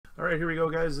Alright, here we go,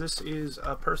 guys. This is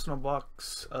a personal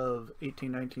box of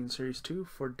 1819 Series 2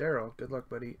 for Darryl. Good luck,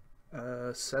 buddy.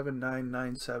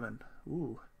 7997.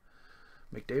 Ooh,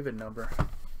 McDavid number.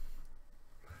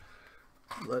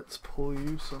 Let's pull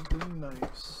you something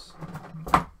nice.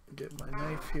 Get my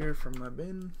knife here from my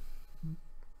bin.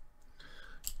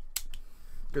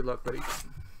 Good luck, buddy.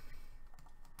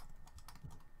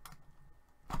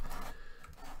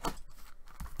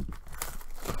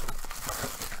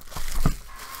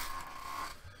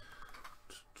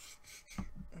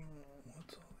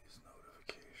 What's all these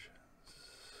notifications?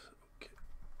 Okay.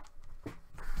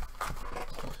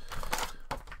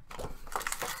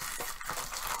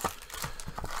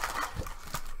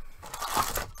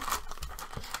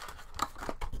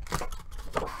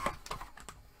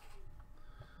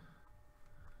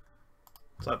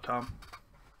 What's up, Tom?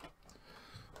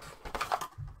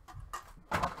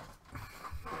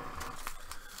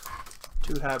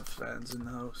 Two Habs fans in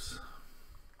the house.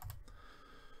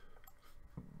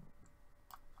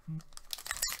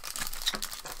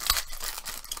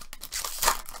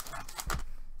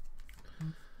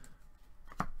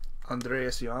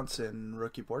 Andreas Janssen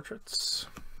rookie portraits.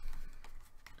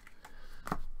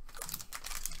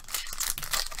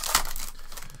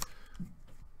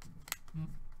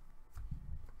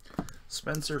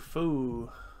 Spencer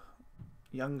Fu,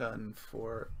 young gun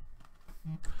for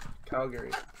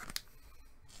Calgary.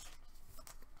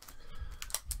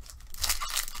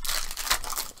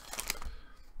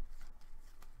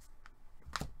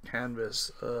 Canvas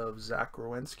of Zach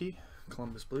Werenski,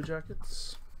 Columbus Blue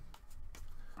Jackets.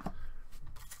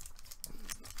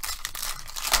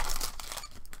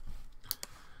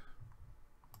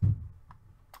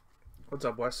 What's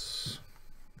up, Wes?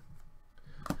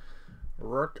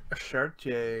 Rourke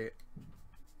Chartier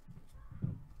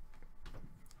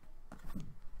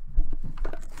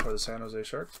for the San Jose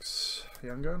Sharks,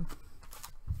 young gun.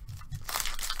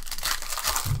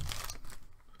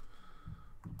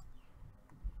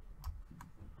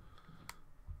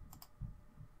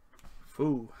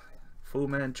 Fu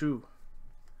Manchu.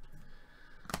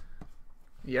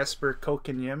 Jesper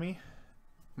Kokaniemi,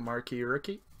 marquee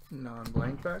rookie,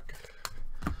 non-blank back.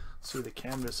 Let's do the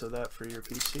canvas of that for your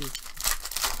PC.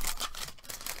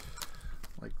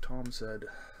 Like Tom said.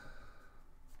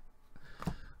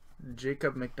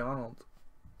 Jacob McDonald,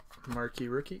 marquee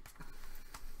rookie.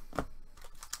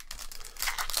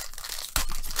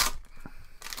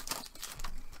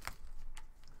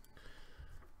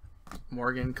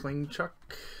 Morgan Klingchuk,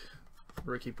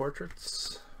 rookie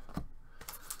portraits.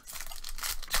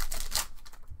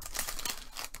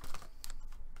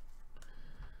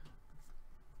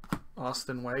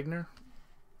 Austin Wagner,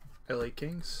 LA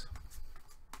Kings.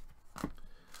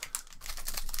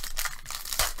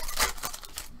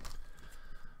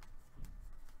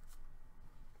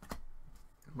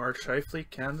 Mark Scheifele,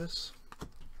 canvas.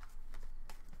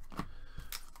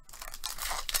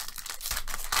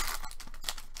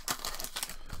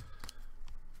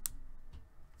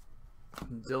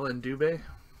 Dylan Dubé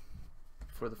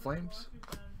for the Flames.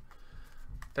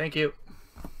 Thank you.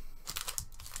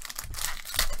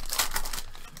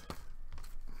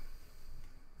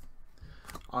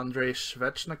 Andrei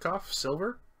Svechnikov,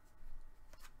 silver.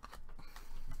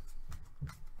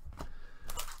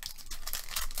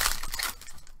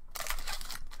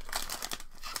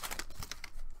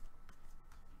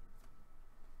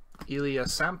 Ilya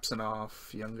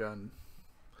Samsonov, young gun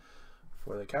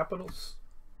for the Capitals.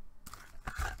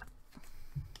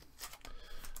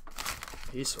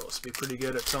 He's supposed to be pretty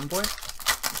good at some point,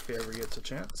 if he ever gets a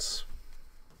chance.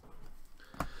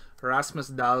 Rasmus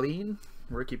Dahlin,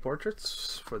 rookie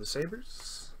portraits for the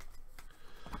Sabres.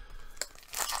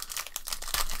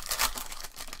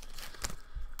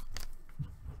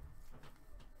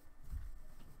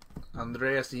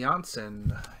 Andreas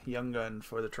Janssen, young gun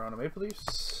for the Toronto Maple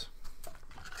Leafs.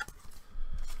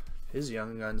 His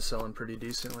young gun's selling pretty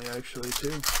decently, actually,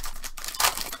 too,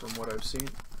 from what I've seen.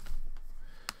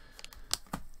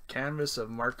 Canvas of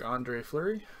Marc-Andre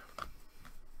Fleury.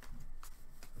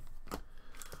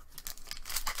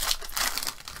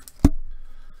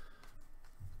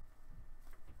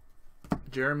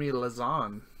 Jeremy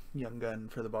Lauzon, young gun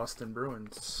for the Boston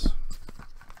Bruins.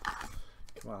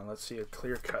 Come on, let's see a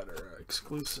clear cut or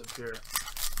exclusive here.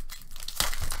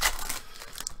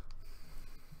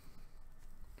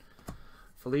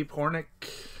 Philippe Hornick,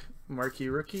 marquee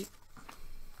rookie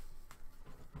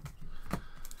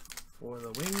for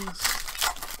the Wings.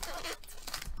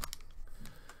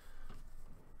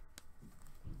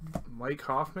 Mike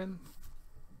Hoffman,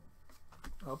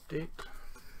 update.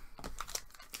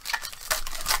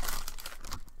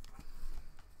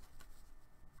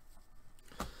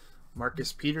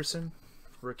 Marcus Peterson,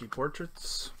 rookie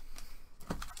portraits.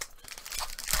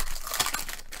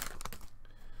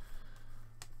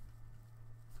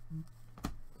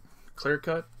 Clear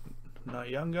cut, not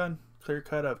Young Gun. Clear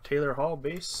cut of Taylor Hall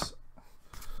base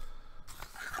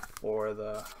for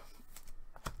the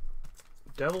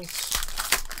Devils.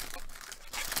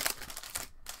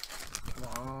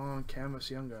 Come on, Canvas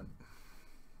Young Gun.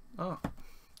 Oh,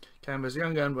 Canvas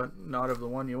Young Gun, but not of the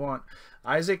one you want.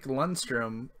 Isaac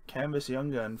Lundstrom, Canvas Young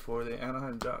Gun for the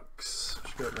Anaheim Ducks.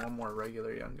 Should get one more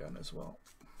regular Young Gun as well.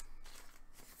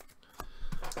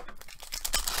 I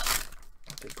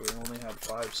think we only had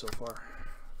 5 so far.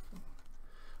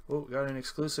 Oh, got an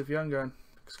exclusive Young Gun.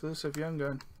 Exclusive Young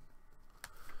Gun.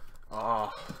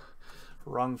 Oh,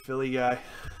 wrong Philly guy.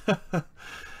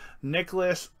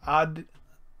 Nicholas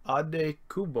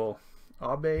Adekubo.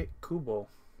 Abe Kubo.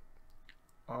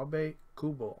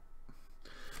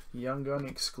 Young Gun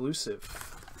exclusive.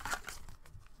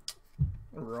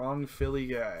 Wrong Philly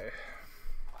guy.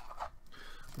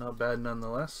 Not bad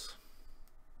nonetheless.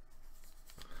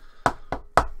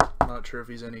 Not sure if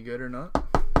he's any good or not.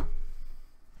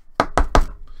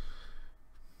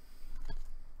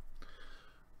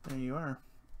 There you are.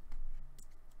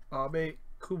 Abe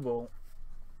Kubo.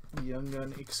 Young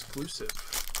Gun exclusive.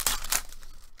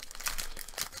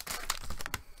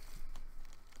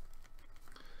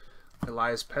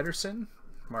 Elias Pettersson,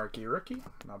 marquee rookie.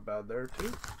 Not bad there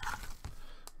too.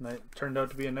 Turned out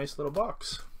to be a nice little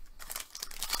box.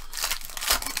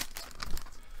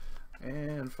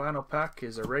 And final pack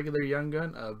is a regular Young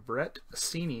Gun of Brett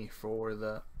Cini for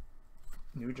the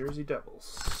New Jersey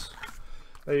Devils.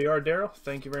 There you are, Darryl.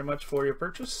 Thank you very much for your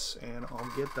purchase, and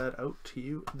I'll get that out to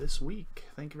you this week.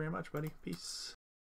 Thank you very much, buddy. Peace.